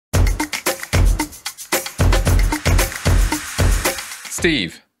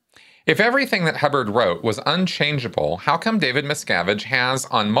Steve, if everything that Hubbard wrote was unchangeable, how come David Miscavige has,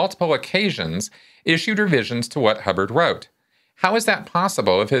 on multiple occasions, issued revisions to what Hubbard wrote? How is that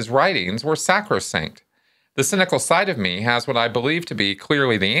possible if his writings were sacrosanct? The cynical side of me has what I believe to be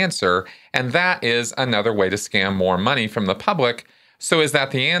clearly the answer, and that is another way to scam more money from the public. So is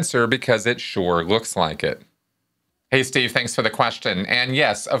that the answer? Because it sure looks like it. Hey, Steve, thanks for the question. And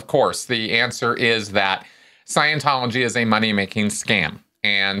yes, of course, the answer is that Scientology is a money-making scam.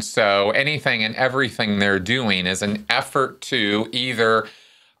 And so anything and everything they're doing is an effort to either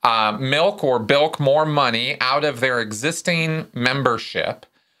milk or bilk more money out of their existing membership,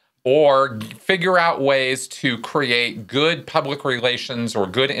 or figure out ways to create good public relations or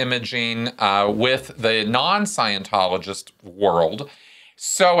good imaging with the non-Scientologist world,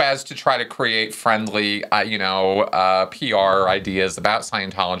 so as to try to create friendly, PR ideas about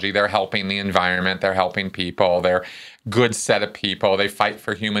Scientology. They're helping the environment. They're helping people. They're a good set of people. They fight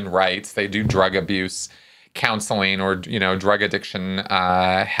for human rights. They do drug abuse counseling or, drug addiction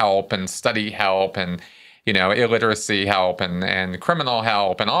help and study help and, illiteracy help and criminal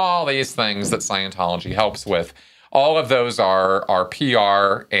help and all these things that Scientology helps with. All of those are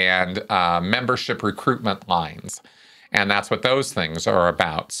PR and membership recruitment lines. And that's what those things are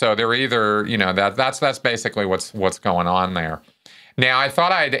about. So they're either, that's basically what's going on there. Now, I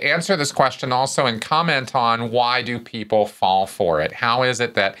thought I'd answer this question also and comment on why do people fall for it? How is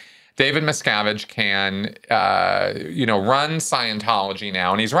it that David Miscavige can, run Scientology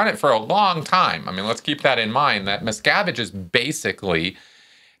now? And he's run it for a long time. I mean, let's keep that in mind, that Miscavige has basically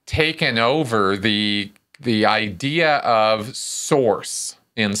taken over the idea of source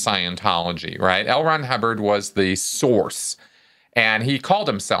in Scientology, right? L. Ron Hubbard was the source, and he called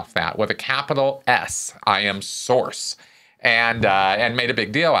himself that with a capital S. I am source, and made a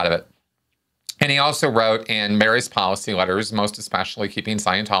big deal out of it. And he also wrote in various policy letters, most especially Keeping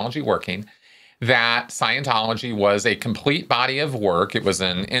Scientology Working, that Scientology was a complete body of work. It was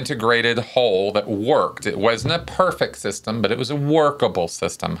an integrated whole that worked. It wasn't a perfect system, but it was a workable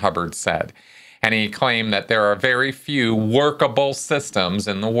system, Hubbard said. And he claimed that there are very few workable systems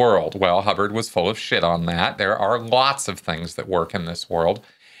in the world. Well, Hubbard was full of shit on that. There are lots of things that work in this world,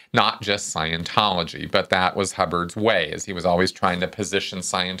 not just Scientology, but that was Hubbard's way, as he was always trying to position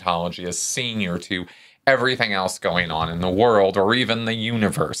Scientology as senior to everything else going on in the world or even the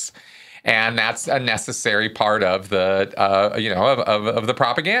universe. And that's a necessary part of the, of the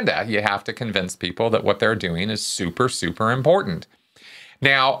propaganda. You have to convince people that what they're doing is super, super important.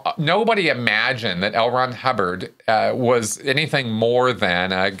 Now, nobody imagined that L. Ron Hubbard was anything more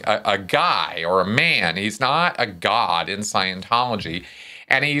than a guy or a man. He's not a god in Scientology,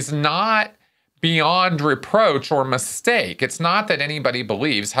 and he's not beyond reproach or mistake. It's not that anybody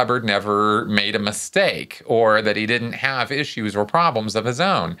believes Hubbard never made a mistake or that he didn't have issues or problems of his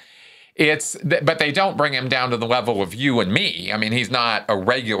own. But they don't bring him down to the level of you and me. I mean, he's not a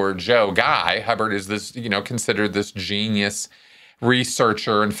regular Joe guy. Hubbard is this, considered this genius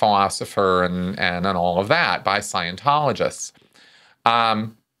researcher and philosopher and all of that by Scientologists.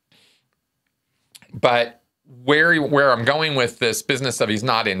 But where I'm going with this business of he's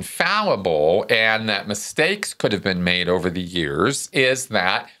not infallible and that mistakes could have been made over the years is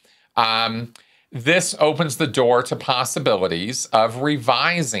that this opens the door to possibilities of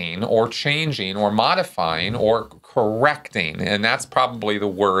revising or changing or modifying or correcting. And that's probably the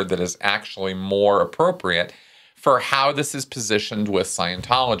word that is actually more appropriate for how this is positioned with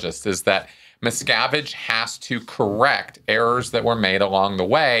Scientologists, is that Miscavige has to correct errors that were made along the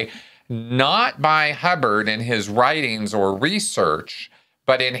way, not by Hubbard in his writings or research,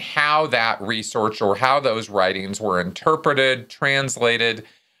 but in how that research or how those writings were interpreted, translated,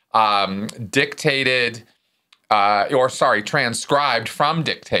 transcribed from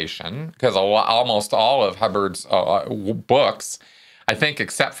dictation, because almost all of Hubbard's books, I think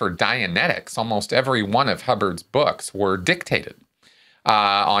except for Dianetics, almost every one of Hubbard's books were dictated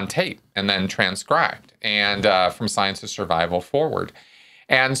on tape and then transcribed, and from Science of Survival forward.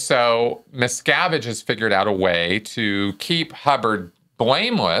 And so Miscavige has figured out a way to keep Hubbard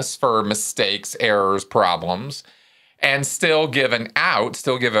blameless for mistakes, errors, problems, and still give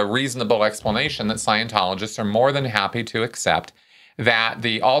a reasonable explanation that Scientologists are more than happy to accept, that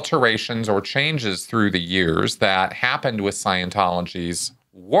the alterations or changes through the years that happened with Scientology's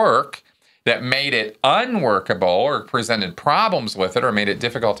work that made it unworkable or presented problems with it or made it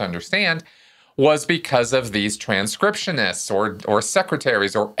difficult to understand was because of these transcriptionists or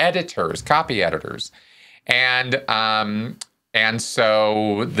secretaries or editors, copy editors. And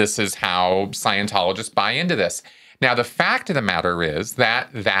so this is how Scientologists buy into this. Now, the fact of the matter is that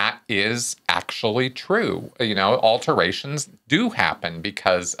that is actually true. Alterations do happen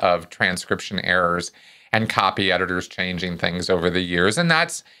because of transcription errors and copy editors changing things over the years. And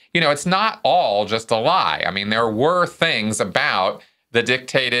that's, it's not all just a lie. I mean, there were things about the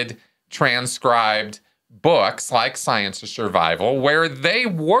dictated, transcribed books like Science of Survival where they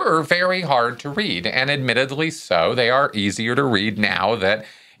were very hard to read. And admittedly so, they are easier to read now that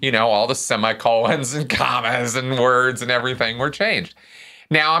all the semicolons and commas and words and everything were changed.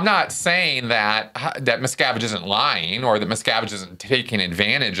 Now, I'm not saying that Miscavige isn't lying or that Miscavige isn't taking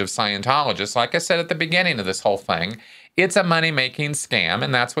advantage of Scientologists. Like I said at the beginning of this whole thing, it's a money-making scam,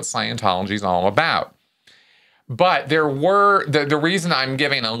 and that's what Scientology is all about. But there were, the reason I'm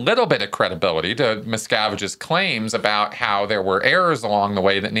giving a little bit of credibility to Miscavige's claims about how there were errors along the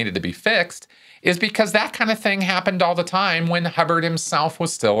way that needed to be fixed is because that kind of thing happened all the time when Hubbard himself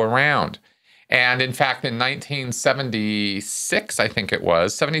was still around. And in fact, in 1976, I think it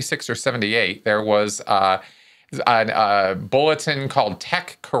was, 76 or 78, there was a bulletin called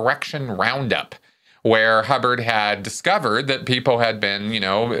Tech Correction Roundup, where Hubbard had discovered that people had been,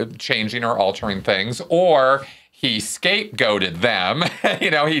 changing or altering things, or he scapegoated them.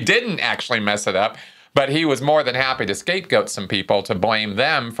 He didn't actually mess it up, but he was more than happy to scapegoat some people to blame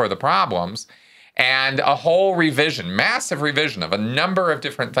them for the problems. And a whole revision, massive revision of a number of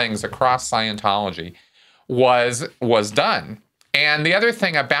different things across Scientology was done. And the other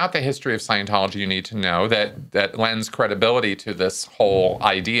thing about the history of Scientology you need to know that lends credibility to this whole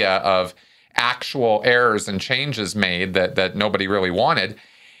idea of actual errors and changes made that nobody really wanted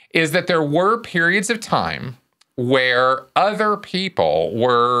is that there were periods of time where other people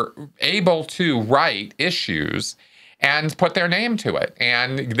were able to write issues and put their name to it.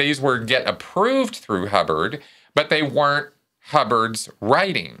 And these get approved through Hubbard, but they weren't Hubbard's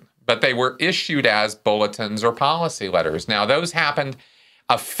writing, but they were issued as bulletins or policy letters. Now, those happened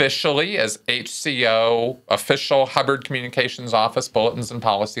officially as HCO, official Hubbard Communications Office bulletins and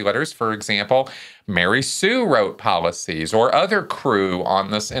policy letters. For example, Mary Sue wrote policies, or other crew on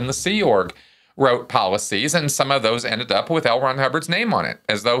this in the Sea Org wrote policies, and some of those ended up with L. Ron Hubbard's name on it,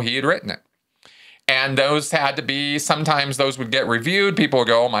 as though he had written it. And those had to be, sometimes those would get reviewed. People would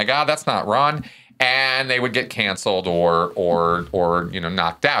go, oh my God, that's not Ron. And they would get canceled or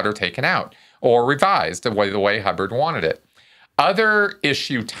knocked out or taken out or revised the way Hubbard wanted it. Other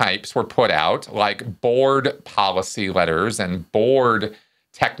issue types were put out, like board policy letters and board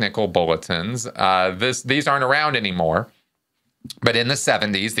technical bulletins. These aren't around anymore. But in the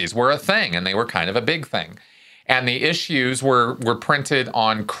 70s, these were a thing, and they were kind of a big thing. And the issues were printed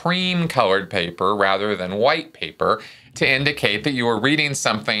on cream-colored paper rather than white paper to indicate that you were reading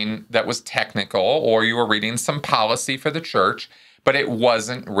something that was technical or you were reading some policy for the church, but it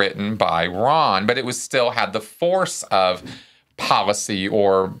wasn't written by Ron, but it was still had the force of policy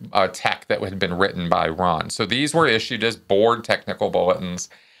or tech that had been written by Ron. So these were issued as board technical bulletins,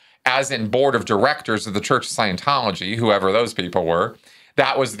 as in board of directors of the Church of Scientology, whoever those people were.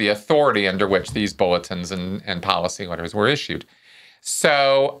 That was the authority under which these bulletins and policy letters were issued.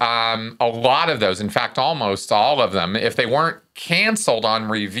 So a lot of those, in fact, almost all of them, if they weren't canceled on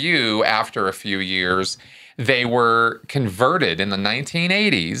review after a few years, they were converted in the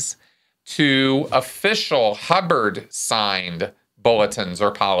 1980s to official Hubbard-signed bulletins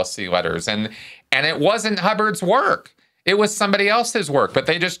or policy letters. And it wasn't Hubbard's work. It was somebody else's work, but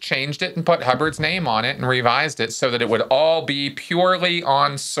they just changed it and put Hubbard's name on it and revised it so that it would all be purely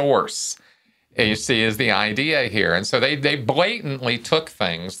on source, you see, is the idea here. And so they blatantly took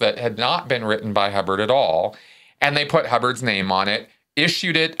things that had not been written by Hubbard at all, and they put Hubbard's name on it,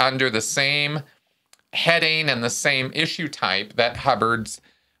 issued it under the same heading and the same issue type that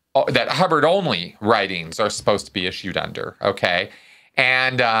Hubbard-only writings are supposed to be issued under, okay?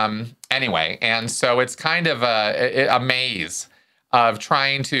 And anyway, and so it's kind of a maze of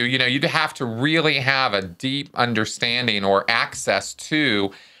trying to, you'd have to really have a deep understanding or access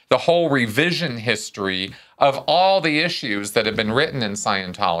to the whole revision history of all the issues that have been written in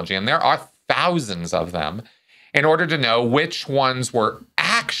Scientology, and there are thousands of them, in order to know which ones were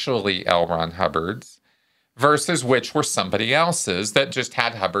actually L. Ron Hubbard's versus which were somebody else's that just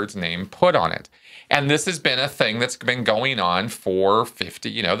had Hubbard's name put on it. And this has been a thing that's been going on for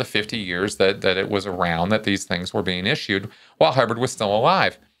 50, the 50 years that it was around that these things were being issued while Hubbard was still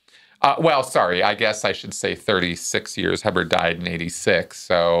alive. I guess I should say 36 years. Hubbard died in 86.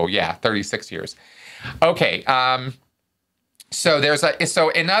 So yeah, 36 years. Okay. So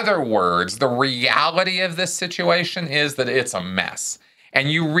in other words, the reality of this situation is that it's a mess.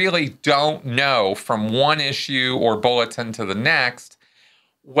 And you really don't know from one issue or bulletin to the next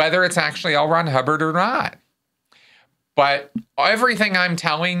whether it's actually L. Ron Hubbard or not. But everything I'm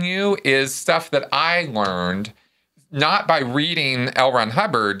telling you is stuff that I learned not by reading L. Ron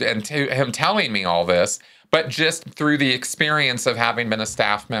Hubbard and him telling me all this, but just through the experience of having been a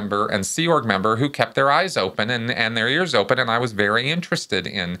staff member and Sea Org member who kept their eyes open and their ears open. And I was very interested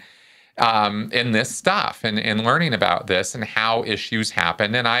in this stuff and in learning about this and how issues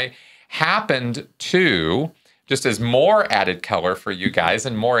happen. And I happened to, just as more added color for you guys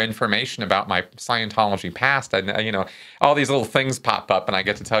and more information about my Scientology past, and all these little things pop up, and I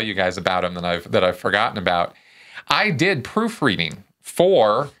get to tell you guys about them that I've forgotten about. I did proofreading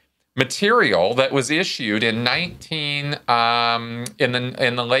for material that was issued in in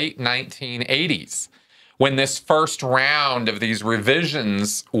the late 1980s, when this first round of these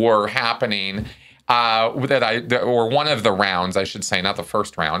revisions were happening. Or one of the rounds, I should say, not the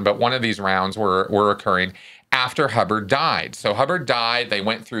first round, but one of these rounds were occurring after Hubbard died. So Hubbard died. They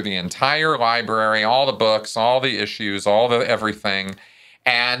went through the entire library, all the books, all the issues, all the everything,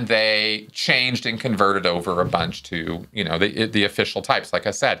 and they changed and converted over a bunch to, the official types, like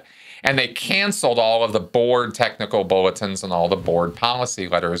I said. And they canceled all of the board technical bulletins and all the board policy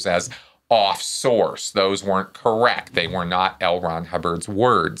letters as off source. Those weren't correct. They were not L. Ron Hubbard's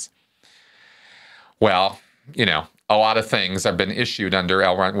words. Well, a lot of things have been issued under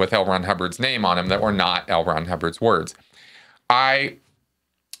with L. Ron Hubbard's name on them that were not L. Ron Hubbard's words. I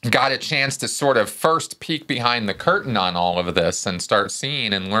got a chance to sort of first peek behind the curtain on all of this and start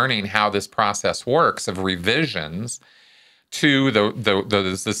seeing and learning how this process works of revisions to the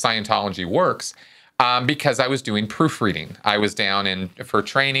Scientology works, because I was doing proofreading. I was down for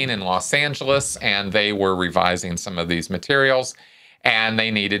training in Los Angeles, and they were revising some of these materials, and they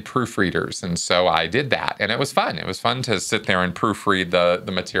needed proofreaders. And so I did that, and it was fun. It was fun to sit there and proofread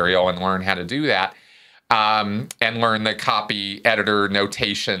the material and learn how to do that, and learn the copy editor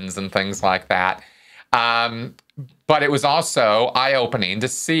notations and things like that. But it was also eye-opening to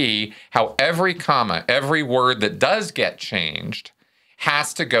see how every comma, every word that does get changed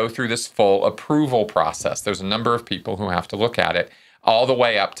has to go through this full approval process. There's a number of people who have to look at it, all the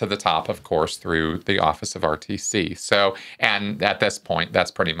way up to the top, of course, through the office of RTC. So, and at this point,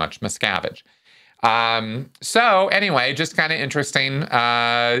 that's pretty much Miscavige. So anyway, just kind of interesting.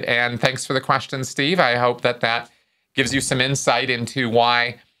 And thanks for the question, Steve. I hope that gives you some insight into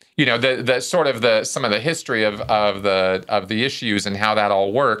why, some of the history of the issues and how that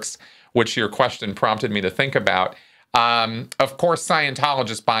all works, which your question prompted me to think about. Of course,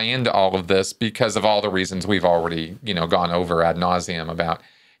 Scientologists buy into all of this because of all the reasons we've already, gone over ad nauseum about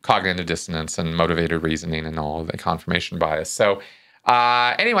cognitive dissonance and motivated reasoning and all of the confirmation bias. So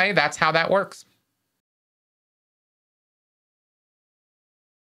anyway, that's how that works.